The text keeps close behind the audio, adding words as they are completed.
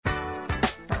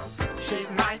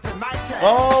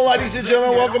Oh, ladies and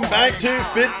gentlemen, welcome back to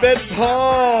Fitbit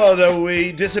Pod.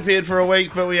 We disappeared for a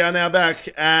week, but we are now back.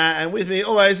 And with me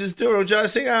always is Duro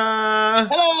Jasinger.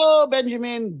 Hello,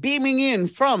 Benjamin, beaming in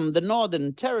from the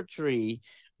Northern Territory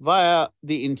via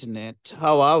the internet.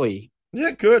 How are we?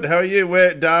 Yeah, good. How are you?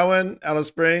 We're at Darwin, Alice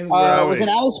Springs. Where are I was we? in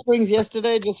Alice Springs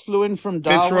yesterday, just flew in from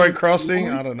Darwin. Fitzroy Crossing?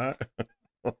 I don't know.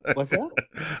 What's that?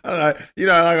 I don't know. You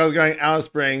know, like I was going Alice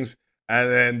Springs and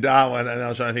then Darwin, and I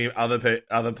was trying to think of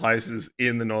other places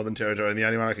in the Northern Territory, and the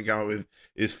only one I could come up with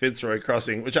is Fitzroy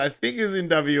Crossing, which I think is in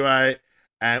WA,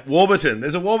 and Warburton.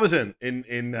 There's a Warburton in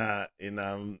NT,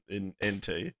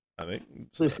 I think.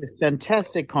 So. This is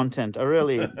fantastic content. I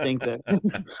really think that.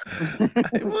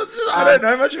 I don't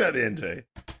know much about the NT.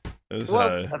 So.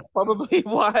 Well, that's probably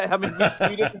why. I mean,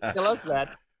 you didn't tell us that.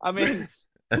 I mean,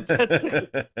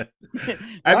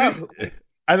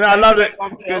 and I loved it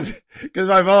because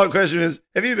my follow-up question is,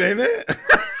 have you been there?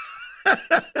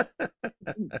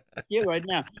 Yeah, right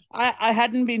now. I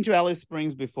hadn't been to Alice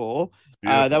Springs before.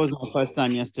 That was my first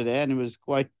time yesterday, and it was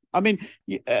quite, I mean,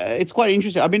 it's quite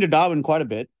interesting. I've been to Darwin quite a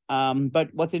bit.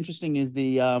 But what's interesting is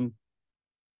the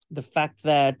fact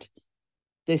that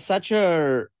there's such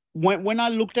a, when I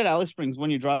looked at Alice Springs, when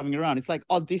you're driving around, it's like,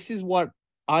 oh, this is what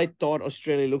I thought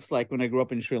Australia looks like when I grew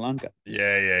up in Sri Lanka.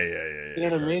 Yeah. You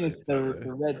know what I mean? It's the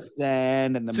red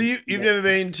sand and the. So you've never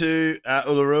been to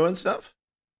Uluru and stuff?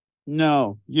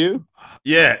 No, you?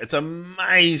 Yeah, it's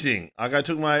amazing. Like I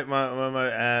took my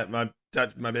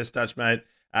best Dutch mate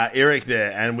Eric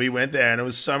there, and we went there, and it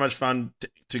was so much fun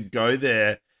to go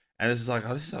there. And this is like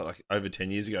over 10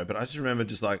 years ago, but I just remember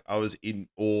just like I was in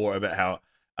awe about how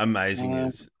amazing it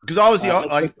is, because I was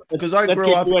I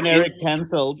grew up.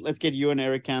 Let's get you and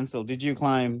Eric cancelled. Did you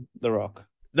climb the rock?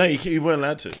 No, you weren't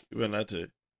allowed to. You weren't allowed to.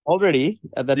 Already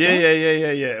at that time?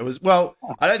 Yeah. It was, well,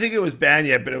 I don't think it was banned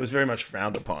yet, but it was very much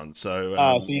frowned upon. So,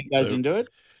 so you guys didn't do it?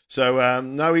 So,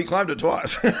 no, we climbed it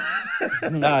twice. You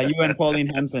and Pauline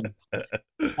Hanson.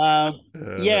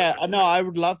 I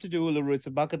would love to do Uluru. It's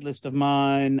a bucket list of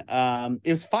mine. It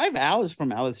was 5 hours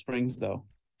from Alice Springs, though.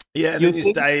 Yeah, and then you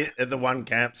stay at the one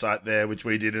campsite there, which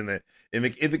we did in the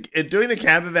doing the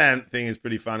camper van thing is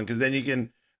pretty fun, because then you can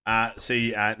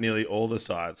see nearly all the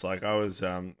sites. Like I was,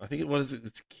 I think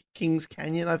it's Kings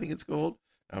Canyon, I think it's called.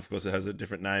 Of course, it has a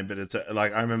different name, but it's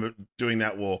like I remember doing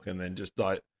that walk and then just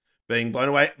like being blown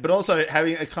away, but also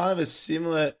having a kind of a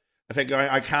similar effect going,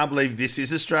 I can't believe this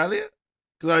is Australia,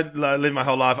 because I lived my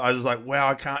whole life. I was like, wow,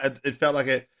 I can't. It felt like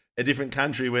a different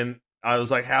country when I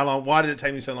was like, how long? Why did it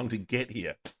take me so long to get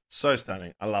here? So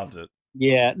stunning. I loved it.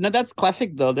 Yeah, no, that's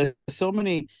classic though. There's so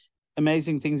many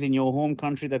amazing things in your home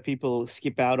country that people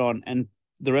skip out on, and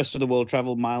the rest of the world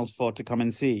travel miles for to come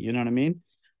and see. You know what I mean?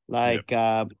 Like,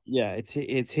 yep.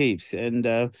 It's heaps. And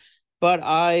but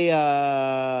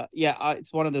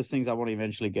it's one of those things I want to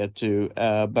eventually get to,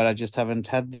 but I just haven't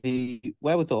had the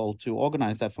wherewithal to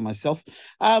organize that for myself.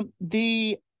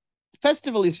 The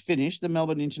festival is finished, the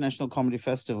Melbourne International Comedy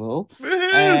Festival.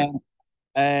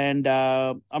 And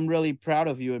I'm really proud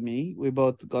of you and me. We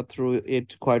both got through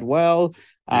it quite well.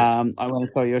 Yes. I went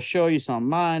and saw your show, you saw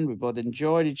mine. We both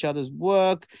enjoyed each other's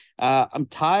work. I'm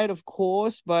tired, of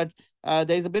course, but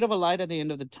there's a bit of a light at the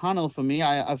end of the tunnel for me.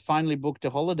 I finally booked a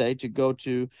holiday to go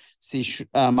to see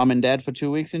mum and dad for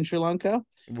 2 weeks in Sri Lanka.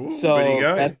 Ooh, so where are you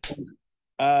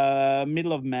going?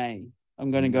 Middle of May.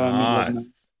 I'm going to go in middle of May.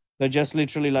 So just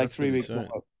literally like 3 weeks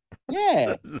ago.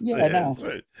 Yeah, I know.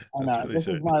 Really this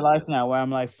is my life now, where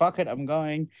I'm like, fuck it, I'm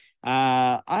going.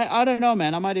 I don't know,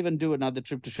 man. I might even do another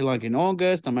trip to Sri Lanka in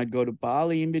August. I might go to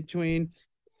Bali in between.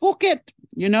 Fuck it,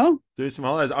 you know? Do some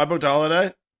holidays. I've booked a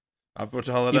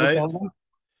holiday.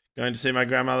 Going to see my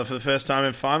grandmother for the first time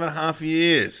in 5.5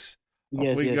 years.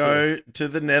 Off we go to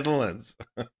the Netherlands.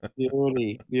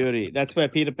 Beauty. That's where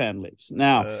Peter Pan lives.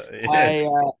 Now,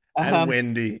 and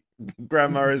Wendy.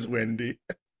 Grandma is Wendy.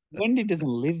 Wendy doesn't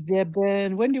live there,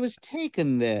 Ben. Wendy was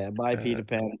taken there by Peter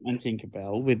Pan and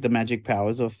Tinkerbell with the magic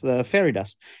powers of fairy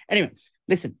dust. Anyway,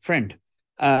 listen, friend.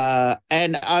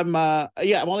 And I'm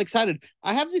all excited.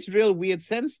 I have this real weird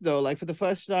sense, though, like for the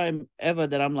first time ever,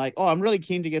 that I'm like, oh, I'm really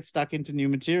keen to get stuck into new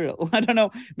material. I don't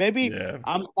know. Maybe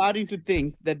I'm starting to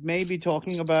think that maybe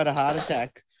talking about a heart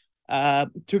attack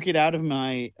took it out of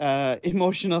my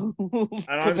emotional. And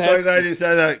I'm so glad you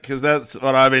say that, because that's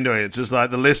what I've been doing. It's just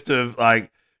like the list of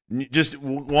like just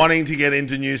wanting to get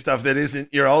into new stuff that isn't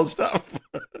your old stuff.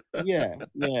 Yeah.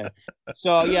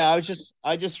 So I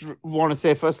just want to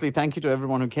say firstly, thank you to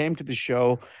everyone who came to the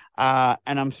show, and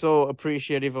I'm so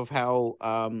appreciative of how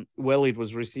well it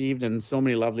was received, and so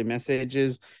many lovely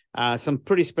messages, some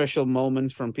pretty special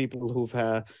moments from people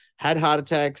who've had heart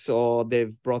attacks, or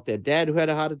they've brought their dad who had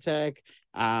a heart attack,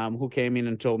 who came in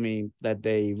and told me that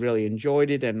they really enjoyed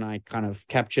it, and I kind of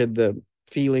captured the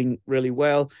feeling really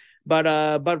well. But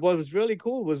what was really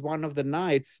cool was one of the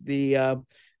nights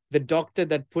the doctor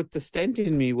that put the stent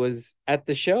in me was at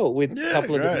the show with a Yeah,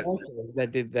 couple of the great. nurses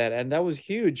that did that, and that was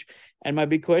huge. And my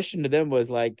big question to them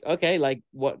was like, okay, like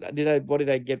what did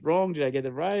I get wrong? Did I get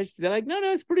it right? They're like, no,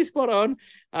 it's pretty spot on.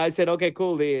 I said, okay,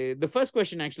 cool. The first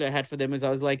question actually I had for them is I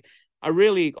was like, I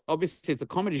really, obviously it's a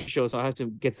comedy show, so I have to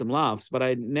get some laughs, but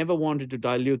I never wanted to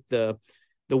dilute the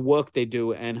work they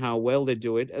do and how well they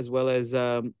do it, as well as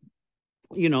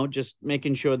just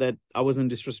making sure that I wasn't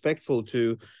disrespectful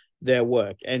to their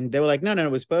work. And they were like, no,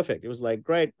 it was perfect. It was like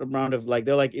great amount of like,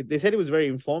 they're like, they said it was very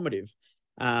informative.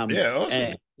 Yeah, And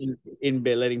awesome. in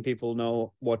letting people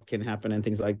know what can happen and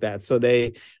things like that. So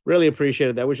they really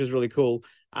appreciated that, which is really cool.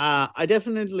 I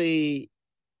definitely,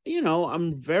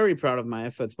 I'm very proud of my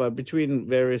efforts, but between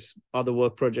various other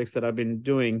work projects that I've been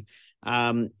doing,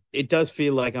 it does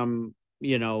feel like I'm,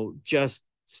 just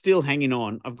still hanging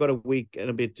on. I've got a week and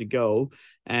a bit to go.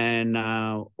 And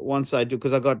once I do,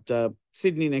 because I got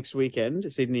Sydney next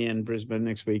weekend, Sydney and Brisbane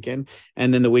next weekend.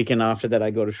 And then the weekend after that, I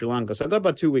go to Sri Lanka. So I've got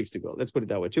about 2 weeks to go. Let's put it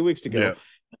that way, 2 weeks to go. Yeah.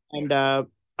 And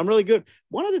I'm really good.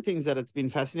 One of the things that it's been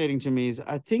fascinating to me is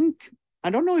I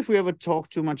don't know if we ever talk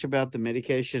too much about the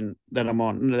medication that I'm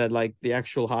on, that like the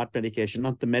actual heart medication,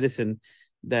 not the medicine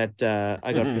that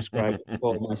I got prescribed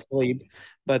for my sleep,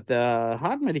 but the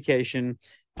heart medication.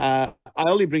 I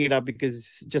only bring it up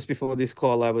because just before this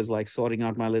call, I was like sorting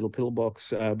out my little pill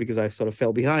box because I sort of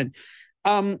fell behind.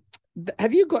 Um,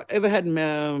 have you ever had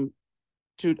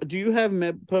do you have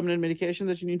permanent medication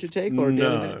that you need to take or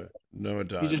daily medication? No, I You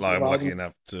don't. just Like, I'm lucky surviving?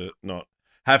 enough to not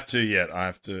have to yet. I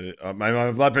have to.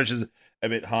 My blood pressure's a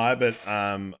bit high, but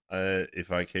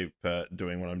if I keep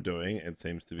doing what I'm doing, it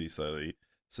seems to be slowly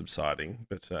subsiding.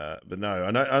 But no,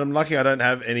 I'm lucky. I don't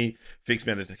have any fixed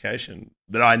medication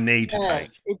that I need to Yeah,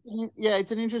 take.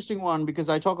 it's an interesting one because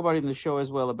I talk about it in the show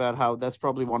as well about how that's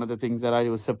probably one of the things that I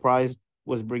was surprised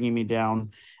was bringing me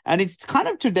down, and it's kind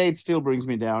of today it still brings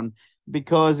me down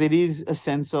because it is a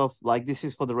sense of like this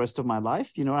is for the rest of my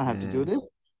life. I have to do Mm, this,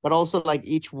 but also like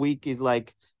each week is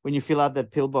like when you fill out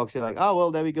that pill box, you're like, oh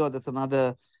well, there we go. That's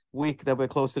another week that we're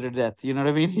closer to death. You know what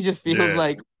I mean? It just feels yeah.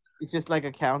 like it's just like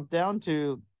a countdown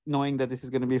to knowing that this is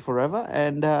going to be forever,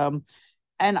 and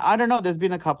I don't know. There's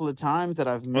been a couple of times that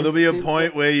I've Well, there'll be a missed it.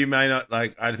 point where you may not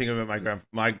like. I think about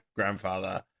my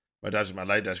grandfather, my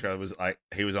late Dutch grandfather was like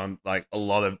he was on like a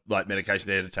lot of like medication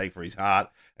there to take for his heart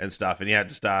and stuff, and he had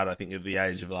to start I think at the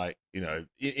age of like in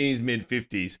his mid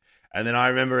 50s, and then I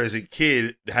remember as a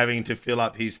kid having to fill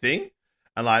up his thing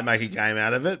and like make a game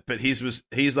out of it, but he's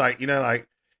like like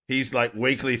his like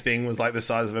weekly thing was like the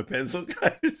size of a pencil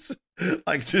case,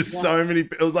 like just Yeah. so many.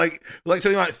 It was like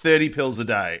something like 30 pills a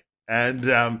day and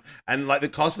like the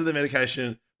cost of the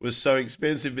medication was so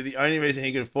expensive, but the only reason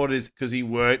he could afford it is because he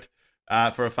worked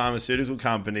for a pharmaceutical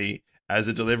company as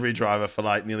a delivery driver for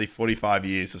like nearly 45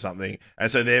 years or something, and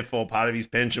so therefore part of his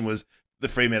pension was the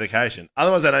free medication.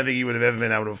 Otherwise, I don't think he would have ever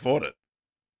been able to afford it.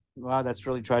 Wow, that's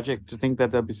really tragic to think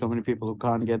that there'll be so many people who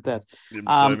can't get that. So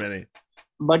Um, many.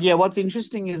 but yeah, what's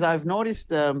interesting is I've noticed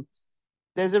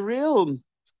there's a real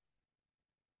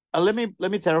let me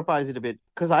therapize it a bit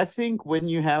because I think when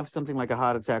you have something like a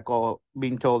heart attack or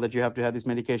being told that you have to have this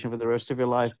medication for the rest of your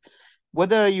life,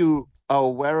 whether you are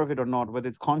aware of it or not, whether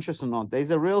it's conscious or not,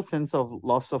 there's a real sense of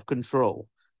loss of control.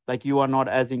 Like you are not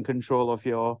as in control of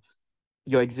your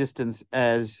existence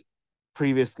as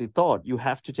previously thought. You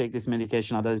have to take this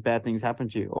medication, otherwise bad things happen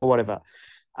to you or whatever.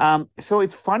 So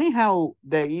it's funny how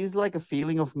there is like a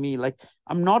feeling of me, like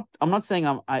I'm not saying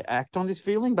I act on this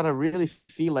feeling, but I really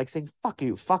feel like saying, fuck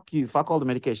you, fuck all the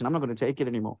medication. I'm not going to take it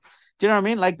anymore. Do you know what I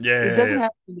mean? Like Yeah, it yeah, doesn't yeah.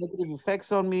 have negative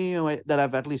effects on me that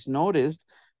I've at least noticed,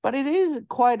 but it is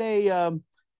quite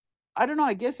I don't know.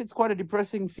 I guess it's quite a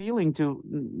depressing feeling to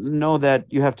know that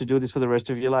you have to do this for the rest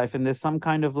of your life, and there's some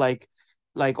kind of like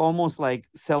almost like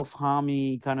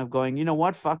self-harmy kind of going. You know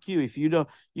what? Fuck you. If you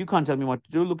can't tell me what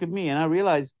to do. Look at me. And I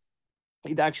realize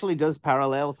it actually does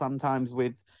parallel sometimes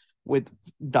with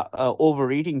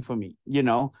overeating for me.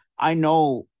 I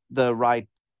know the right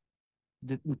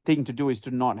thing to do is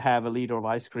to not have a liter of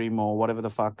ice cream or whatever the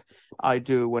fuck I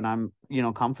do when I'm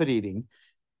comfort eating,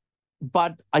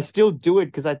 but I still do it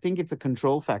because I think it's a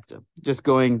control factor. Just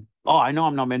going, oh, I know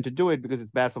I'm not meant to do it because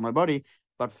it's bad for my body,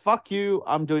 but fuck you,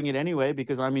 I'm doing it anyway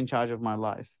because I'm in charge of my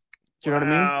life. Do you know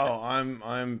what I mean?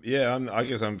 Wow, yeah, I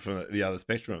guess I'm from the other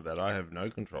spectrum of that. I have no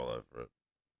control over it.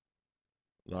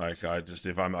 Like I just,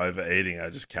 if I'm overeating,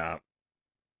 I just can't,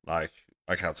 like,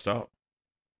 I can't stop.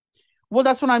 Well,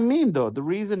 that's what I mean, though. The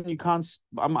reason you can't,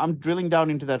 I'm drilling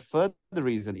down into that further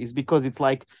reason is because it's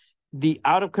like the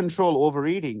out of control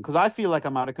overeating. Because I feel like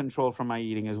I'm out of control from my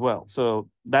eating as well. So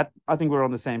that I think we're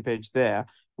on the same page there,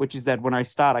 which is that when I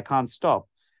start, I can't stop.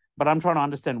 But I'm trying to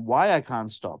understand why I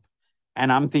can't stop.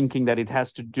 And I'm thinking that it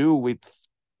has to do with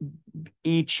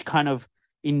each kind of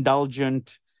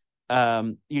indulgent,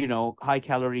 high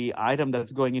calorie item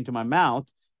that's going into my mouth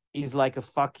is like a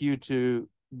fuck you to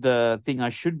the thing I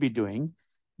should be doing,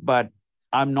 but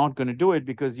I'm not going to do it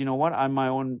because you know what? I'm my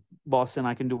own boss and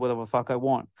I can do whatever fuck I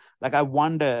want. Like I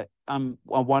wonder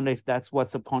if that's what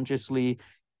subconsciously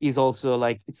is also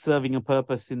like it's serving a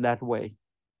purpose in that way,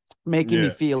 making me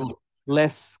Yeah. feel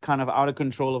less kind of out of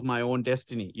control of my own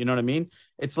destiny. You know what I mean?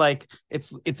 It's like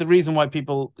it's the reason why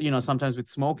people, sometimes with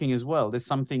smoking as well, there's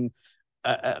something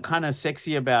kind of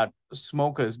sexy about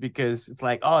smokers because it's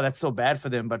like, oh, that's so bad for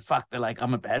them, but fuck, they're like,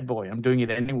 I'm a bad boy, I'm doing it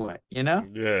anyway, you know?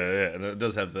 Yeah, and it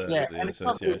does have Yeah, the and it's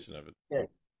not good. association of it. Yeah,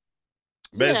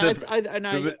 But yeah,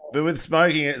 it's but with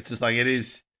smoking, it's just like it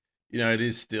is, it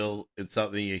is still it's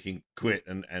something you can quit,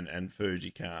 and food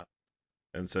you can't,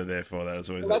 and so therefore that's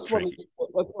always well, that tricky,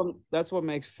 that's what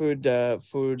makes food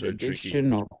food so tricky.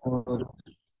 addiction or food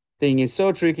thing is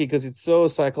so tricky because it's so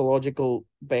psychological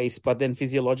based, but then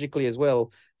physiologically as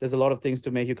well, there's a lot of things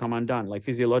to make you come undone. Like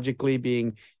physiologically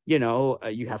being, you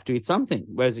have to eat something,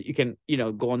 whereas you can,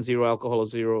 go on zero alcohol or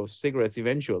zero cigarettes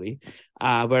eventually.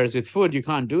 Whereas with food, you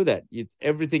can't do that.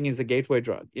 Everything is a gateway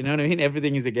drug. You know what I mean?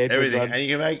 Everything is a gateway Everything, drug. and you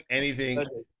can make anything.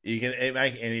 You can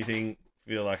make anything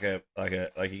feel like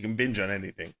you can binge on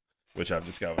anything, which I've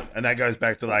discovered, and that goes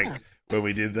back to like when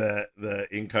we did the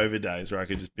in COVID days where I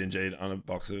could just binge eat on a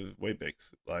box of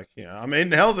Weet-Bix. Like, I'm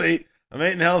eating healthy. I'm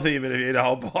eating healthy, but if you eat a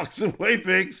whole box of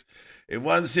Weet-Bix in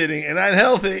one sitting, it ain't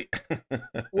healthy.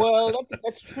 Well,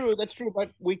 that's true. That's true.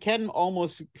 But we can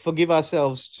almost forgive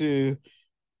ourselves to,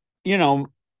 you know,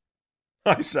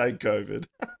 I say COVID.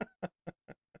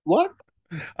 what?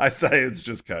 I say it's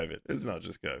just COVID. It's not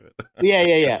just COVID.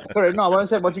 Yeah. Correct. No, what I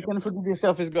said, what you can forgive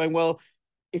yourself is going, well,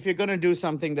 if you're going to do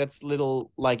something that's little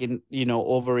like in,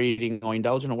 overeating or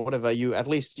indulgent or whatever, at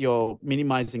least you're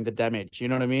minimizing the damage. You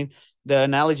know what I mean? The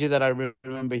analogy that I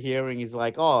remember hearing is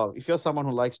like, oh, if you're someone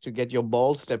who likes to get your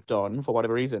balls stepped on for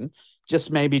whatever reason, just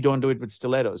maybe don't do it with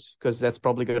stilettos because that's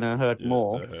probably going to hurt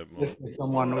more. They hurt more. Just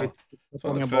someone with it's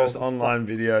one of the first online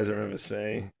videos I remember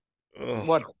seeing. Ugh.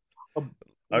 What?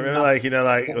 I remember,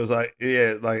 it was like,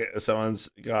 a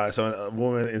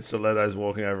woman in stilettos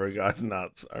walking over a guy's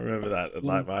nuts. I remember that. And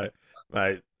like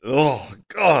oh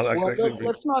God, I can actually.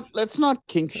 Let's not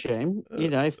kink shame.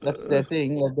 If that's their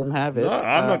thing, let them have it. No,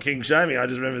 I'm not kink shaming. I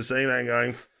just remember seeing that and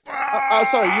going.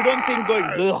 Sorry, you don't think going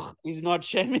ugh is not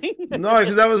shaming? No,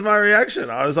 because that was my reaction.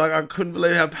 I was like, I couldn't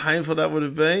believe how painful that would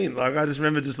have been. Like, I just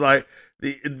remember just like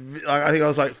I think I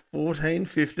was like 14,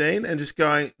 15 and just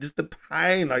going, just the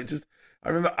pain, like just. I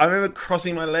remember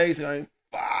crossing my legs and going,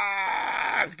 fuck.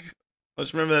 I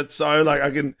just remember that so like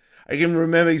I can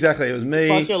remember exactly. It was me,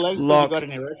 cross your legs, Locke, you got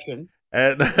an erection.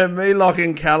 and me, Locke,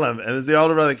 and Callum. And there's the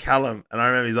older brother, Callum. And I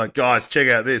remember he's like, guys, check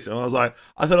out this. And I was like,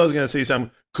 I thought I was going to see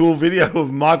some cool video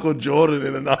of Michael Jordan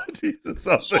in the 90s or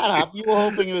something. Shut up. You were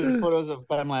hoping it was photos of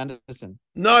Pamela Anderson.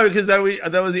 No, because that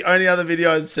was the only other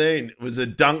video I'd seen was a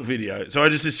dunk video. So I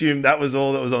just assumed that was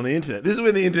all that was on the internet. This is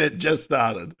when the internet just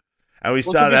started. And we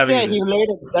started having. Fair, he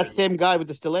later, that same guy with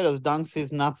the stilettos dunks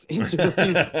his nuts into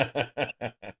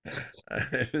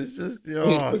it was just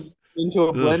into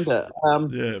a blender.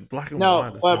 Yeah, black and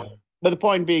white. But the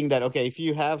point being that if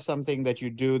you have something that you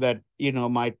do that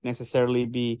might necessarily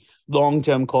be long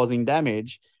term causing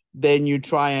damage, then you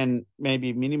try and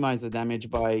maybe minimize the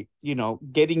damage by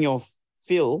getting your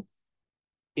fill.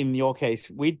 In your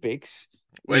case, Weet-Bix,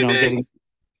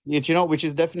 which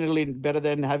is definitely better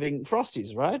than having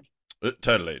Frosties, right?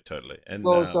 Totally. And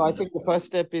so I think the first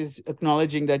step is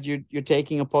acknowledging that you're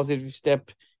taking a positive step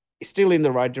still in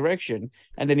the right direction.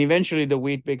 And then eventually the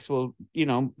Weet-Bix will,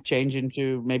 change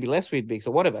into maybe less Weet-Bix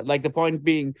or whatever. Like the point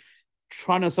being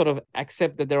trying to sort of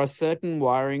accept that there are certain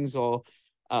wirings or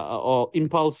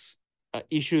impulse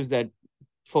issues that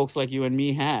folks like you and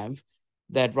me have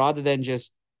that rather than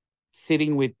just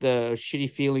sitting with the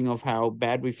shitty feeling of how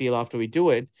bad we feel after we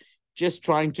do it, just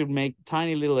trying to make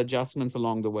tiny little adjustments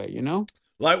along the way,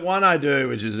 Like one I do,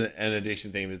 which is an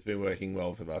addiction thing that's been working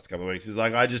well for the last couple of weeks, is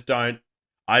like I just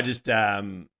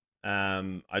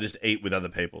eat with other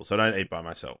people, so I don't eat by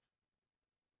myself.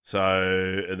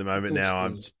 So at the moment now,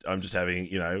 I'm just having,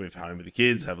 if home with the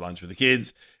kids, have lunch with the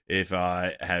kids. If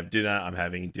I have dinner, I'm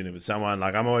having dinner with someone.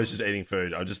 Like I'm always just eating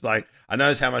food. I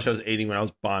noticed how much I was eating when I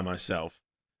was by myself.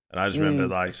 And I just remember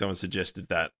like someone suggested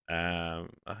that. I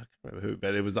can't remember who,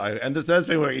 but it was like, and that's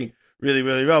been working really,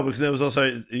 really well because there was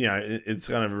also, it's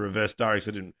kind of a reverse diet.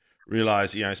 So I didn't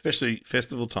realize, especially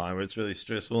festival time where it's really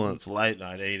stressful and it's late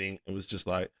night eating. It was just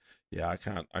like, yeah, I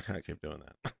can't keep doing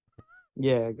that.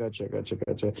 Yeah, gotcha.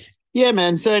 Yeah,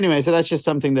 man. So anyway, so that's just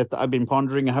something that I've been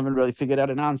pondering. I haven't really figured out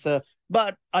an answer,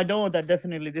 but I know that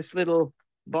definitely this little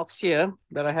box here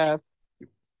that I have,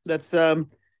 that's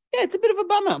yeah, it's a bit of a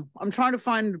bummer. I'm trying to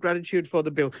find gratitude for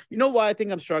the pill. You know why I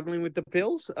think I'm struggling with the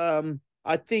pills?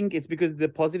 I think it's because the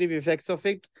positive effects of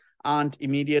it aren't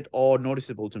immediate or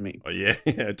noticeable to me. Oh yeah,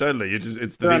 yeah, totally. It's the You know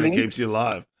thing what I that mean? keeps you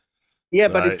alive. Yeah,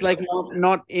 but Like, it's like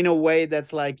not in a way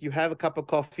that's like you have a cup of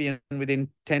coffee and within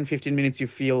 10, 15 minutes you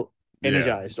feel yeah,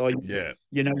 energized, or yeah,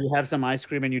 you have some ice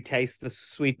cream and you taste the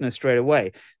sweetness straight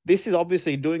away. This is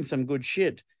obviously doing some good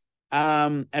shit,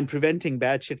 and preventing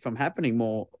bad shit from happening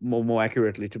more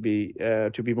accurately, to be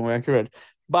more accurate.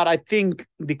 But I think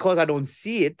because I don't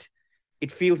see it,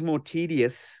 it feels more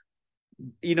tedious.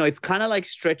 It's kind of like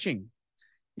stretching,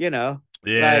 you know,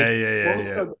 yeah, like yeah, yeah,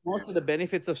 yeah. most of the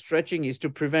benefits of stretching is to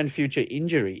prevent future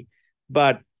injury,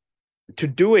 but to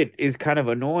do it is kind of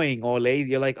annoying or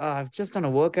lazy. You're like, oh, I've just done a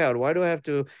workout. Why do I have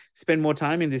to spend more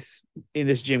time in this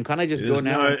gym? Can't I just go There's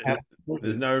now no and have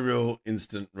there's no real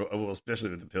instant, well,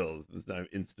 especially with the pills. There's no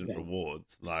instant yeah.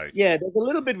 rewards. Like, Yeah, there's a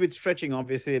little bit with stretching,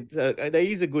 obviously. There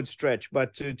is a good stretch,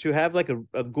 but to have like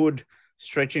a good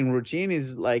stretching routine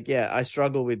is like, yeah, I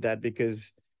struggle with that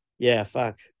because, yeah,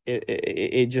 fuck.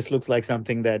 It just looks like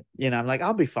something that, I'm like,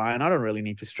 I'll be fine. I don't really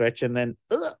need to stretch. And then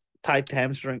tight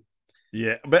hamstring.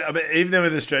 yeah, but even though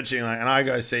with the stretching, like, and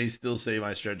I still see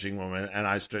my stretching woman, and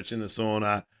I stretch in the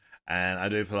sauna, and I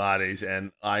do Pilates,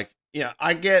 and like,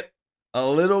 I get a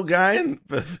little gain,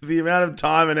 but for the amount of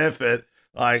time and effort,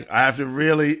 like, I have to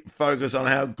really focus on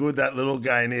how good that little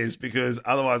gain is because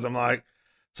otherwise, I'm like,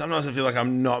 sometimes I feel like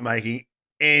I'm not making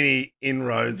any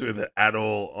inroads with it at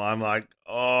all. I'm like,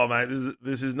 oh mate,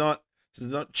 this is not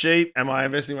cheap. Am I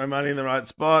investing my money in the right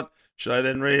spot? Should I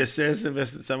then reassess,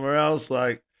 invest it somewhere else?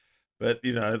 Like, but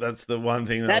that's the one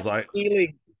thing that I was like,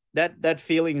 feeling that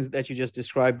feelings that you just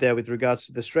described there with regards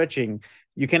to the stretching,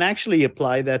 you can actually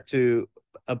apply that to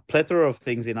a plethora of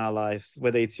things in our lives,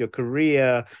 whether it's your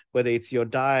career, whether it's your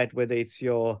diet, whether it's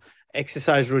your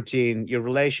exercise routine, your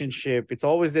relationship. It's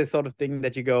always this sort of thing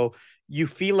that you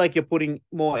feel like you're putting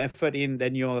more effort in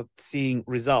than you're seeing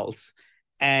results.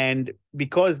 And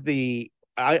because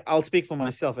I'll speak for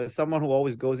myself as someone who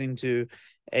always goes into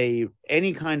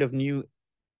any kind of new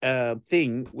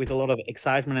thing with a lot of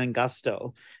excitement and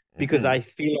gusto, because I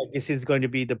feel like this is going to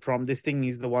be the prom. This thing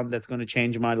is the one that's going to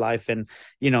change my life, and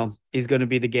is going to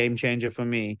be the game changer for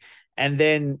me. And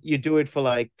then you do it for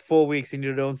like 4 weeks, and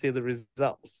you don't see the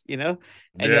results, and you're like,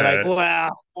 yeah,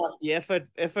 wow, the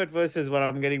effort versus what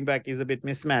I'm getting back is a bit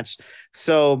mismatched.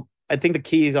 So I think the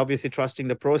key is obviously trusting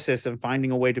the process and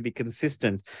finding a way to be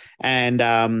consistent. And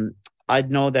I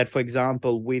know that, for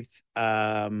example, with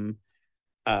our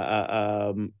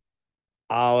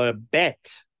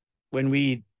bet when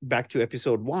we back to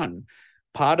episode 1,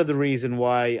 part of the reason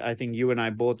why I think you and I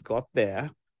both got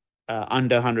there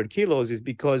under 100 kilos is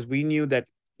because we knew that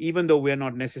even though we're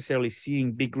not necessarily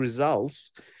seeing big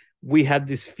results, we had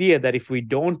this fear that if we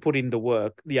don't put in the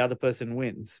work, the other person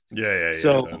wins. yeah,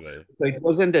 So, totally. so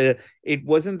it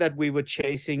wasn't that we were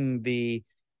chasing we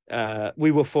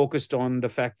were focused on the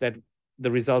fact that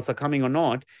the results are coming or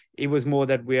not. It was more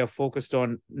that we are focused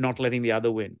on not letting the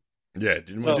other win. Yeah,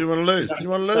 didn't want to lose. Didn't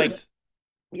want to lose.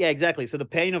 Yeah, exactly. So the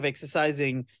pain of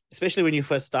exercising, especially when you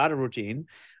first start a routine,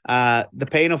 the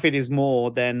pain of it is more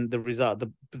than the result,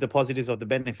 the positives of the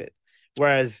benefit.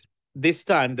 Whereas this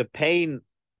time, the pain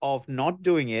of not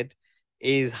doing it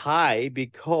is high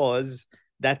because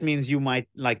that means you might,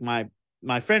 like my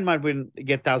friend might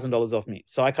get $1,000 off me.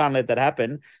 So I can't let that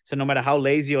happen. So no matter how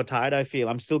lazy or tired I feel,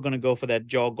 I'm still going to go for that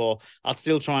jog, or I'll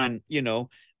still try and,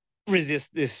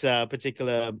 resist this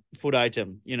particular food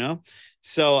item,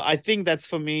 So I think that's,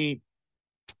 for me,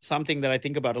 something that I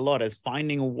think about a lot, as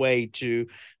finding a way to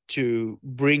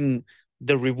bring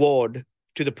the reward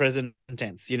to the present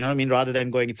tense, you know what I mean? Rather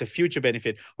than going, it's a future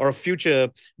benefit or a future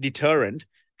deterrent,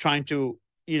 trying to,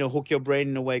 hook your brain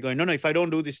in a way going, no, if I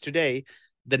don't do this today,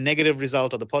 the negative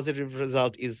result or the positive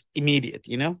result is immediate,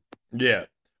 Yeah.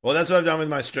 Well, that's what I've done with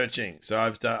my stretching. So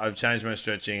I've changed my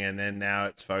stretching, and then now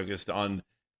it's focused on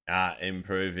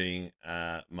improving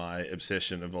my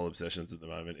obsession of all obsessions at the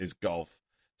moment is golf.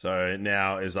 So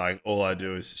now is like all I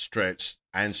do is stretch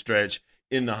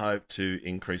in the hope to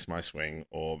increase my swing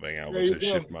or being able to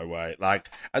shift my weight. Like,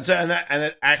 and so and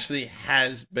it actually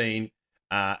has been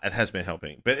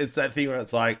helping. But it's that thing where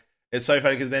it's like it's so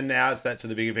funny because then now it's that to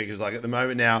the bigger picture. Like at the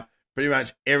moment now, pretty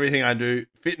much everything I do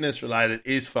fitness related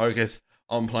is focused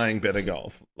on playing better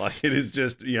golf. Like it is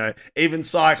just, even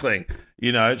cycling,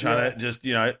 trying to just,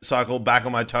 cycle back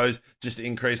on my toes just to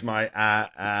increase my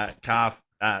calf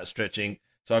stretching.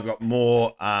 So I've got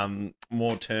more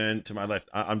turn to my left.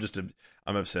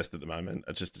 I'm obsessed at the moment.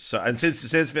 It's just so, and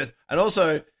since and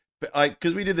also like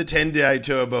because we did the 10-day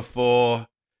tour before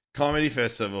Comedy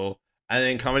Festival, and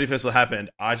then Comedy Festival happened.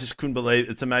 I just couldn't believe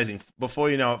it's amazing. Before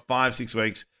you know it, 5-6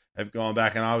 weeks have gone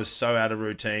back, and I was so out of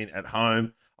routine at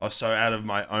home. I was so out of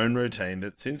my own routine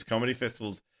that since Comedy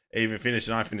Festival's even finished,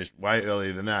 and I finished way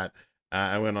earlier than that,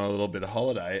 I went on a little bit of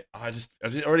holiday. I just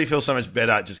already feel so much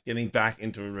better just getting back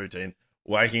into a routine.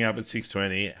 Waking up at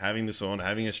 6:20, having the sauna,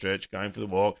 having a stretch, going for the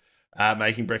walk,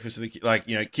 making breakfast for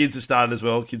the kids have started as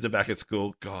well. Kids are back at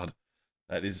school. God,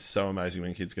 that is so amazing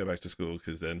when kids go back to school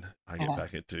because then I get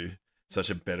back into such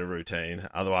a better routine.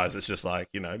 Otherwise, it's just like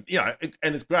and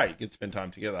it's great. You get to spend time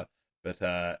together, but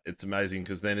it's amazing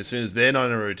because then as soon as they're not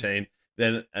in a routine,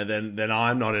 then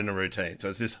I'm not in a routine. So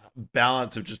it's this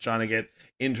balance of just trying to get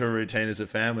into a routine as a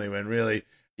family when really.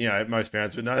 Most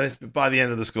parents would know this, but by the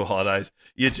end of the school holidays,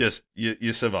 you're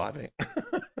surviving.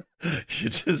 You're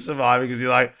just surviving because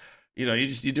you're like,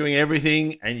 you're doing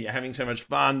everything and you're having so much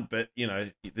fun, but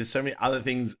there's so many other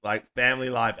things like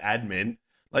family life admin.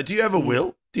 Like, do you have a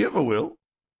will? Do you have a will?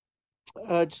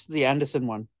 Just the Anderson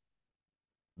one.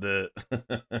 But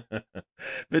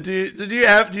do you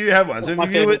have one? So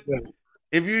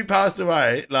if you passed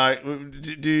away, like,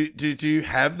 do you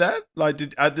have that? Like,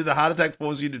 did the heart attack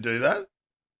force you to do that?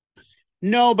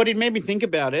 No, but it made me think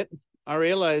about it. I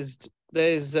realized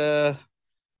there's not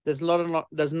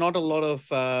a lot of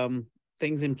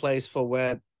things in place for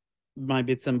where my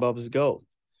bits and bobs go.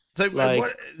 So like,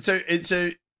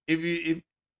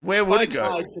 where would it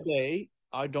go today?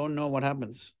 I don't know what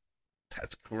happens.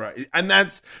 That's great, and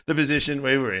that's the position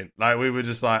we were in. Like we were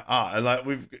just like, and like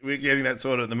we're getting that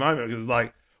sorted at the moment because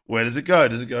like, where does it go?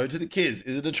 Does it go to the kids?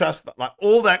 Is it a trust? Like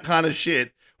all that kind of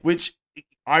shit, which.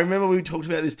 I remember we talked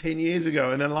about this 10 years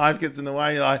ago and then life gets in the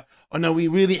way. You're like, oh no, we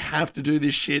really have to do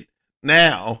this shit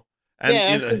now.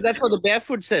 And, that's what the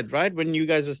Barefoot said, right? When you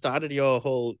guys started your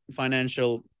whole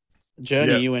financial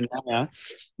journey, you and Anna,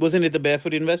 wasn't it the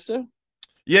Barefoot Investor?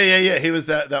 Yeah. He was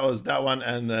that was that one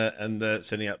and the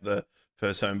setting up the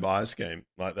first home buyer scheme.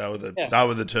 Like that were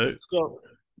the two.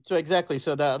 So exactly.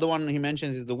 So the other one he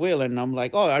mentions is the will, and I'm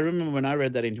like, oh, I remember when I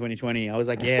read that in 2020. I was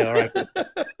like, yeah, all right.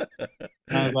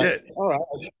 I was like, all right,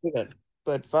 I should do that.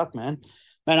 But fuck, man,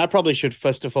 I probably should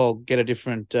first of all get a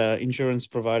different insurance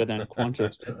provider than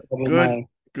Qantas.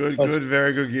 Good,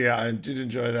 very good. Yeah, I did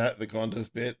enjoy that. The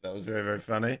Qantas bit that was very, very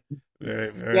funny. Very,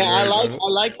 very. Yeah, very I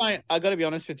like my. I got to be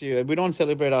honest with you. We don't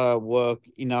celebrate our work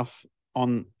enough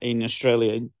in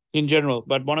Australia in general.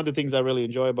 But one of the things I really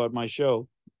enjoy about my show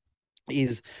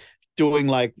is doing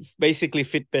like basically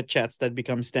Fitbit chats that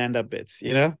become stand-up bits,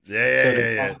 Yeah,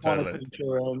 totally.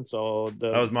 Insurance or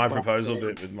that was my proposal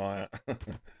bit with Maya.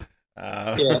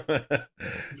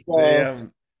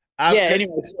 Anyway,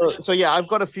 so yeah, I've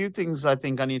got a few things I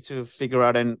think I need to figure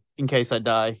out in case I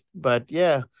die. But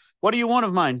yeah, what do you want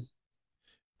of mine?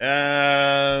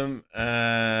 The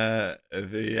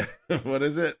what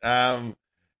is it? The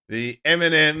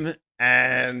Eminem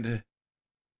and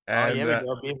yeah, we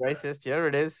go. Being racist. Here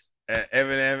it is.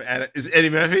 Eminem and is it Eddie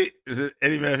Murphy? Is it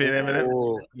Eddie Murphy and Eminem?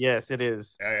 Oh, yes, it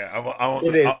is. Yeah. I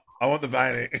want the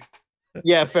painting.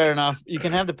 Yeah, fair enough. You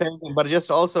can have the painting, but just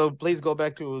also please go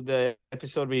back to the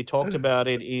episode we talked about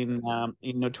it in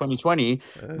 2020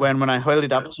 when I held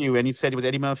it up to you and you said it was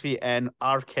Eddie Murphy and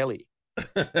R. Kelly.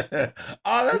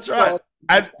 Oh, that's right.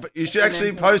 And you should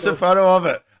actually post a photo of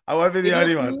it. I won't be the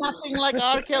only one. Nothing like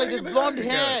R. Kelly. There's blonde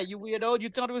hair. You weirdo. You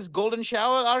thought it was Golden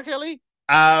Shower, R. Kelly?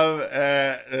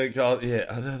 Yeah,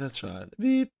 I know that's right.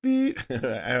 Beep beep.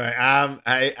 Anyway,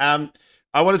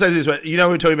 I want to say this. We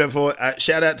were talking about before.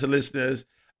 Shout out to listeners,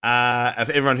 of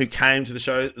everyone who came to the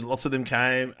show. Lots of them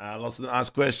came. Lots of them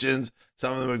asked questions.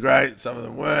 Some of them were great. Some of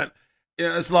them weren't.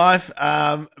 It's life.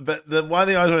 But the one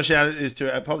thing I want to shout out is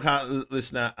to our podcast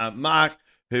listener, Mark,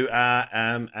 who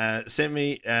sent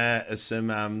me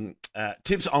some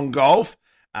tips on golf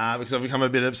because I've become a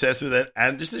bit obsessed with it.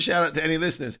 And just a shout out to any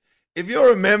listeners. If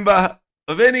you're a member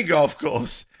of any golf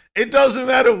course, it doesn't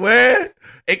matter where.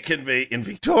 It can be in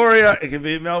Victoria. It can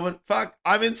be in Melbourne. Fuck,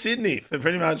 I'm in Sydney for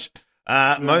pretty much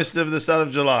most of the start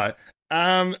of July.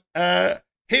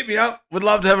 Hit me up. Would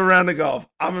love to have a round of golf.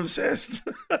 I'm obsessed.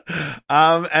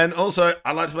 And also,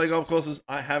 I like to play golf courses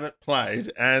I haven't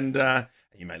played. And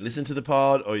you may listen to the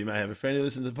pod or you may have a friend who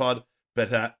listens to the pod.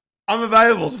 But I'm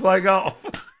available to play golf.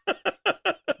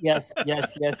 Yes,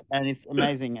 yes, yes, and it's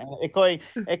amazing.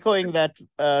 Echoing that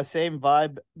same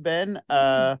vibe, Ben.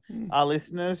 Our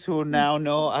listeners who now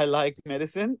know I like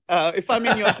medicine. If I'm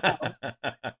in your town,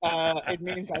 it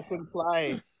means I can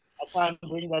fly. I can't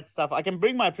bring that stuff. I can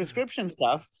bring my prescription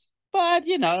stuff, but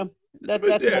But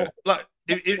that's yeah, more. like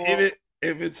That's more.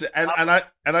 if it's and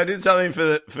I did something for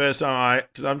the first time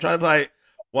because I'm trying to play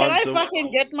Can I once a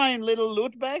fucking get my little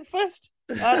loot bag first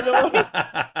out of the way?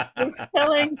 Just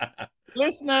telling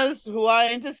listeners who are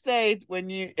interstate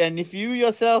if you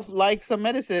yourself like some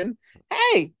medicine,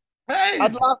 hey, Hey,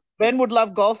 Ben would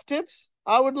love golf tips.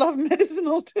 I would love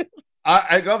medicinal tips.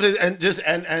 I got it,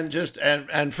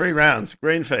 and free rounds,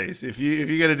 green fees. If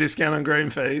you get a discount on green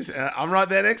fees, I'm right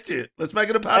there next to you. Let's make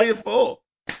it a party of four.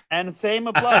 And same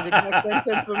applies. It makes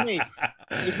sense for me.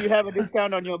 If you have a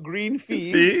discount on your green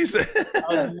fees, Fees.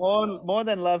 I would more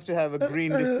than love to have a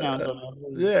green discount on your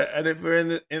fees. Yeah, and if we're in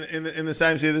the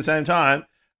same city at the same time,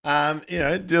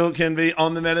 Dill can be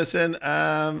on the medicine,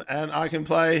 and I can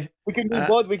play. We can do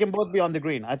both. We can both be on the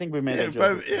green. I think we made a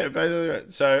joke.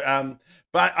 Both. So,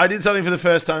 but I did something for the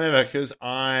first time ever because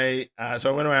I went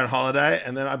away on holiday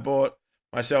and then I bought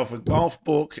myself a golf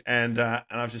book and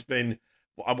I've just been.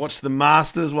 I watched the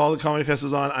Masters while the comedy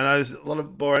festival's on. I know there's a lot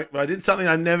of boring, but I did something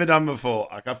I've never done before.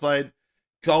 Like I played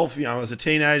golf, I was a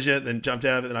teenager, then jumped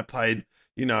out of it, then I played,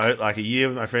 like a year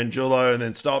with my friend Julo, and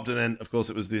then stopped, and then of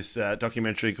course it was this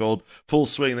documentary called Full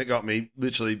Swing that got me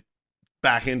literally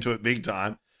back into it big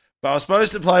time. But I was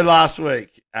supposed to play last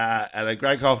week at a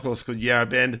great golf course called Yarra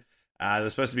Bend.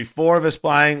 There's supposed to be 4 of us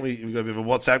playing. We've got a bit of a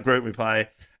WhatsApp group. We play,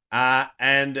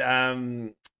 and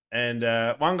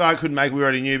one guy couldn't make it, we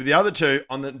already knew, but the other 2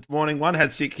 on the morning, one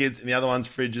had sick kids and the other one's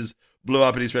fridges blew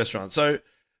up at his restaurant. So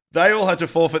they all had to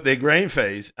forfeit their green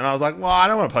fees. And I was like, well, I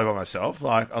don't want to play by myself.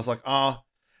 I was like, oh.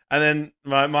 And then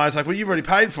my wife's like, well, you've already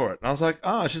paid for it. And I was like,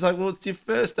 oh. She's like, well, it's your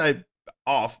first day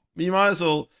off. You might as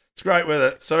well, it's great with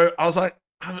it. So I was like,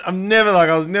 I never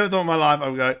thought in my life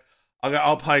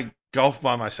I'll play golf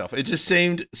by myself. It just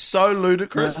seemed so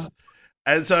ludicrous. Yeah.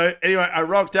 And so, anyway, I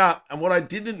rocked up, and what I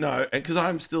didn't know, and because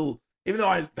I'm still, even though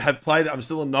I have played it, I'm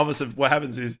still a novice of what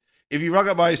happens is, if you rock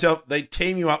up by yourself, they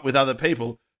team you up with other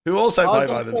people who also play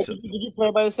by themselves. Did you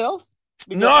play by yourself?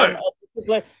 No.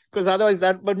 Because otherwise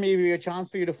that would be a chance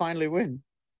for you to finally win.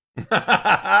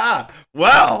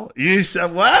 Well, you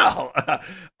said, well.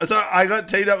 So I got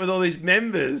teamed up with all these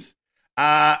members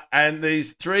and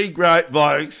these 3 great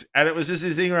blokes, and it was just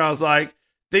this thing where I was like,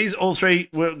 these all 3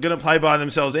 were going to play by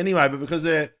themselves anyway, but because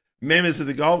they're members of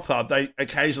the golf club, they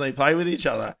occasionally play with each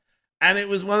other. And it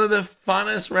was one of the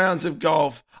funnest rounds of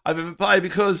golf I've ever played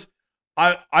because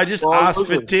I just asked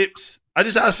for tips. I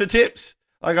just asked for tips.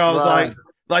 Like I was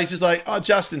like, oh,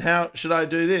 Justin, how should I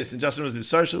do this? And Justin was this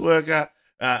social worker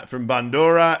from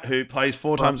Bundoora who plays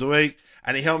 4 times a week,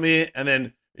 and he helped me. And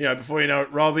then, before you know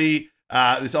it, Robbie,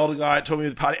 this older guy, taught me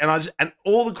the party, and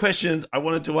all the questions I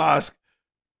wanted to ask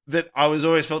that I was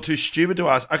always felt too stupid to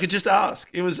ask, I could just ask.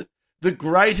 It was the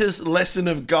greatest lesson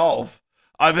of golf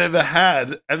I've ever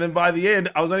had. And then by the end,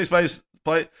 I was only supposed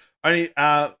to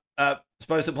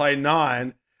play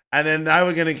 9, and then they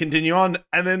were going to continue on.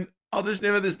 And then I'll just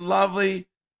remember this lovely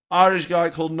Irish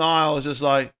guy called Niall was just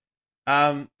like,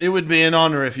 it would be an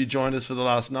honour if you joined us for the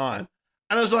last 9. And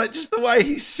I was like, just the way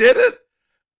he said it,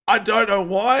 I don't know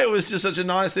why. It was just such a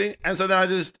nice thing. And so then I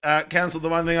just cancelled the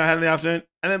one thing I had in the afternoon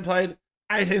and then played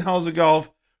 18 holes of golf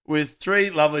with 3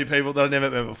 lovely people that I'd never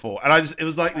met before. And it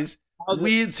was like this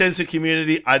weird sense of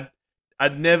community I'd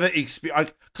never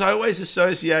experienced. Because I always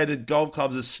associated golf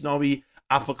clubs as snobby,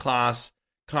 upper class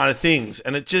kind of things.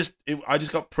 And I just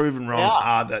got proven wrong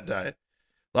hard that day.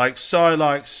 So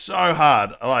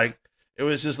hard. It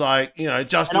was just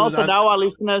Justin. And also now our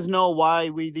listeners know why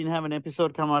we didn't have an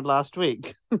episode come out last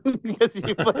week. Because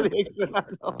you played the extra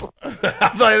 9 holes. I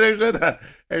played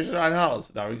extra 9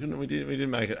 holes. No, we couldn't. We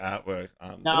didn't make it artwork.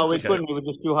 No, we couldn't. It was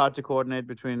just too hard to coordinate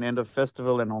between end of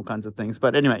festival and all kinds of things.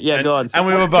 But anyway, go on. And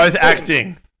we were both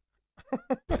acting.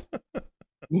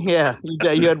 Yeah,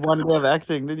 you had one day of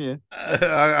acting, didn't you?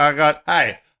 I've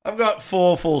got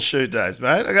 4 full shoot days,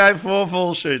 mate. Okay, 4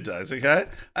 full shoot days. Okay,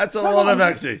 that's a lot of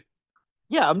acting.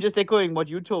 Yeah, I'm just echoing what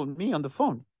you told me on the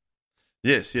phone.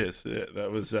 Yes. Yeah,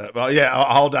 that was, a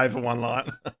whole day for one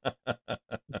line.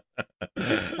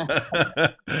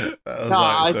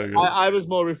 I was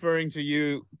more referring to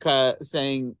you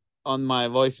saying on my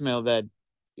voicemail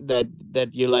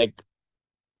that you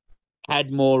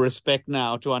had more respect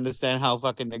now to understand how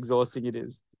fucking exhausting it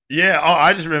is. Yeah, oh,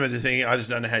 I just remember thinking, I just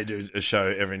don't know how you do a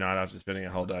show every night after spending a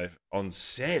whole day on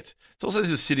set. It's also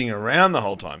just sitting around the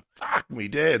whole time. Fuck me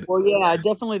dead. Well, yeah,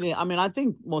 definitely. I mean, I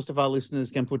think most of our listeners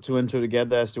can put two and two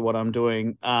together as to what I'm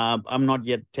doing. I'm not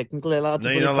yet technically allowed to.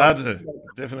 No, you're not allowed to.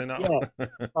 Definitely not.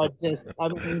 Yeah, I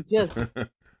mean, just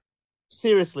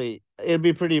seriously, it'd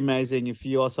be pretty amazing if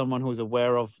you are someone who's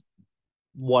aware of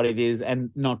what it is and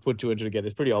not put two and two together.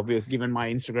 It's pretty obvious given my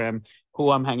Instagram,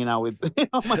 who I'm hanging out with.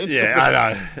 Yeah, I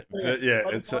know. But yeah,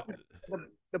 But it's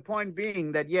the point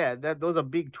being that that those are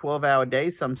big 12-hour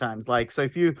days sometimes. Like, so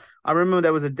I remember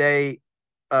there was a day,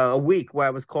 a week where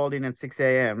I was called in at 6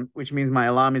 a.m., which means my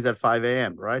alarm is at 5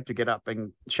 a.m., right? To get up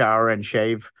and shower and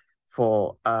shave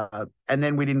and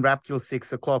then we didn't wrap till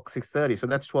 6 o'clock, 6:30. So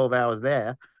that's 12 hours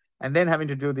there. And then having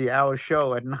to do the hour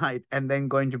show at night and then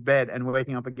going to bed and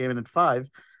waking up again at 5.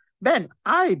 Ben,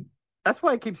 that's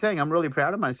why I keep saying I'm really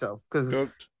proud of myself, because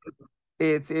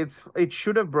it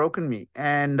should have broken me.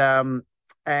 And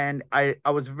I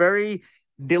was very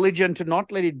diligent to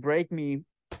not let it break me,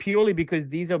 purely because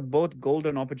these are both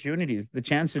golden opportunities. The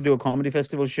chance to do a comedy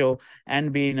festival show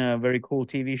and be in a very cool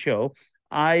TV show.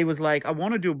 I was like, I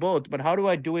want to do both, but how do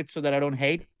I do it so that I don't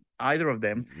hate either of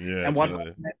them? yeah. And what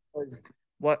Totally.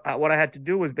 what I had to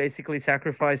do was basically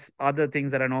sacrifice other things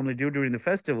that I normally do during the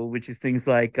festival, which is things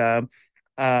like going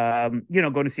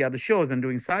to see other shows and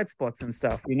doing side spots and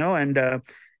stuff, and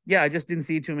I just didn't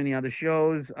see too many other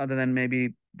shows other than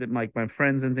maybe my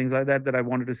friends and things like that I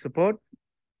wanted to support.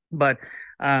 But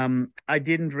I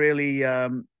didn't really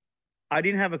I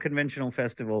didn't have a conventional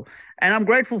festival, and I'm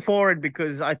grateful for it,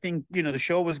 because I think, the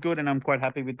show was good and I'm quite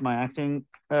happy with my acting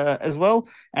as well.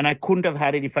 And I couldn't have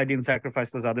had it if I didn't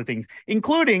sacrifice those other things,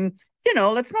 including,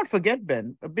 let's not forget,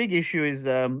 Ben, a big issue is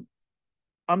I'm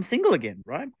single again,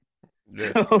 right?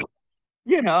 Yes. So,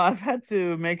 I've had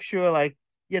to make sure,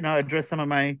 address some of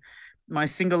my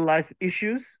single life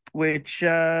issues, which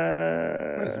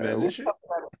That's been an issue.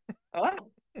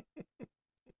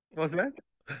 what's that?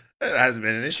 It hasn't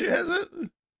been an issue, has it?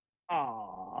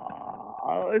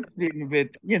 Oh, it's been a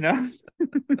bit,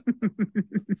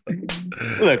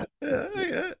 Look,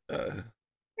 Okay.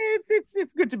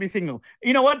 it's good to be single.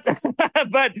 You know what?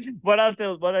 But what I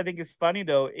think is funny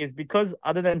though is, because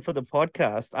other than for the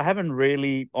podcast, I haven't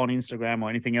really on Instagram or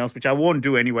anything else, which I won't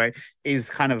do anyway, is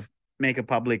kind of make a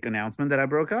public announcement that I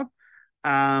broke up.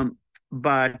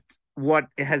 But what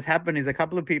has happened is a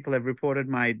couple of people have reported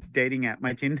my dating app,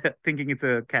 my Tinder, thinking it's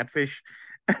a catfish.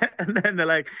 And then they're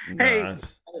like, hey,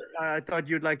 Nice. I thought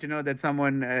you'd like to know that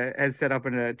someone has set up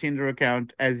a Tinder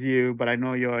account as you, but I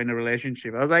know you're in a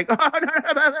relationship. I was like, oh,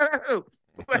 no.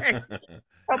 Wait.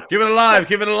 Keep it alive.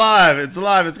 Keep it alive. It's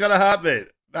alive. It's got a heartbeat.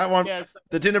 That one,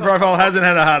 the Tinder profile hasn't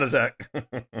had a heart attack.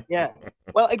 Yeah.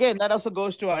 Well, again, that also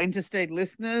goes to our interstate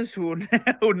listeners who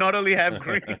not only have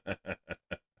green.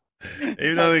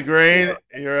 Even though the green,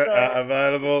 you're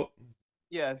available.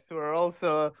 Yes, we're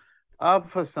also up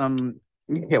for some.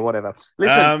 Yeah, whatever.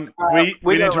 Listen,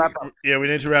 we need to wrap up. Yeah, we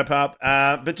need to wrap up.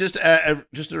 But just a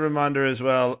reminder as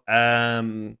well.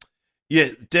 Deadly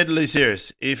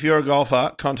serious. If you're a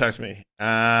golfer, contact me.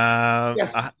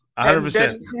 Yes,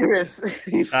 100%. Serious.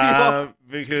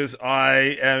 Because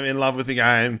I am in love with the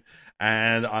game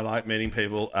and I like meeting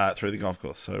people through the golf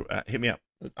course. So hit me up.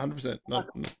 100%.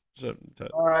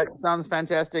 All right, sounds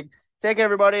fantastic. Take care,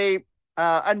 everybody.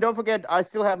 And don't forget, I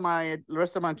still have the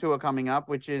rest of my tour coming up,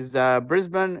 which is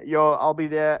Brisbane. I'll be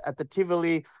there at the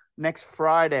Tivoli next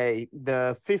Friday,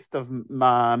 the 5th of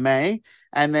May,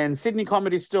 and then Sydney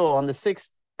Comedy Store on the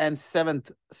 6th and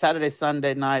 7th, Saturday,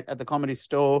 Sunday night at the Comedy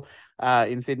Store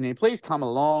in Sydney. Please come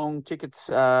along. Tickets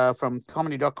from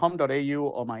comedy.com.au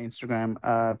or my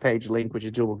Instagram page link, which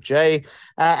is DoodleJ,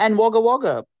 and Wagga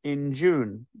Wagga in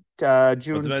June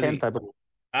 10th, I believe.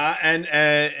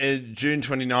 And June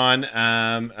 29, it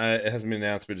hasn't been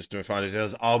announced, we're just doing final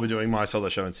details. I'll be doing my solo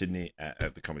show in Sydney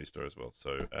at the Comedy Store as well.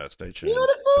 So stay tuned.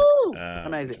 Beautiful.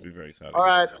 Amazing. It'll be very exciting. All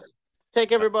right. Take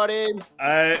care, everybody.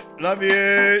 I love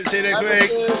you. See you next week.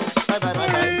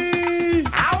 Bye.